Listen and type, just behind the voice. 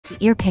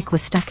The earpick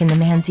was stuck in the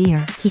man's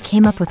ear. He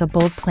came up with a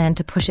bold plan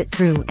to push it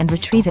through and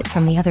retrieve it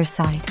from the other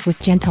side.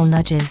 With gentle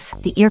nudges,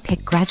 the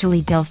earpick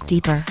gradually delved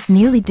deeper,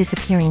 nearly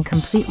disappearing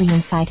completely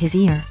inside his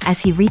ear.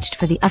 As he reached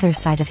for the other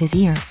side of his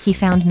ear, he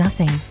found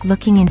nothing.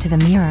 Looking into the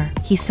mirror,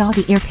 he saw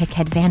the earpick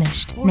had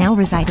vanished, now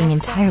residing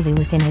entirely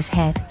within his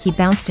head. He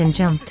bounced and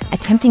jumped,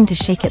 attempting to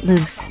shake it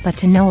loose, but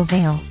to no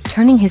avail.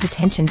 Turning his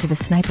attention to the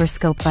sniper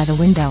scope by the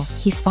window,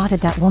 he spotted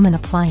that woman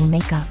applying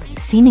makeup,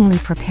 seemingly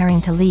preparing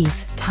to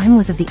leave. Time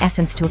was of the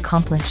essence to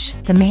accomplish.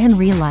 The man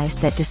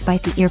realized that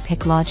despite the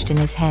earpick lodged in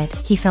his head,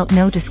 he felt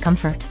no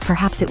discomfort.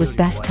 Perhaps it was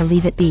best to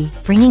leave it be.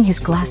 Bringing his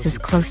glasses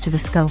close to the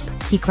scope,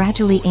 he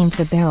gradually aimed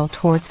the barrel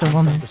towards the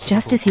woman.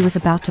 Just as he was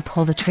about to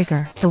pull the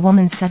trigger, the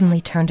woman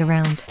suddenly turned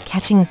around,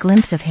 catching a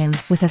glimpse of him,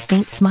 with a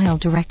faint smile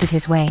directed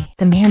his way.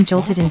 The man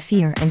jolted in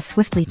fear and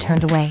swiftly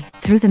turned away.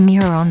 Through the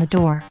mirror on the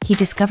door, he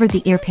discovered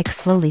the earpick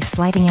slowly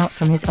sliding out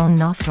from his own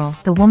nostril.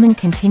 The woman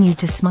continued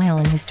to smile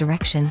in his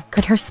direction.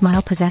 Could her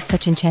smile possess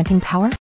such enchanting power?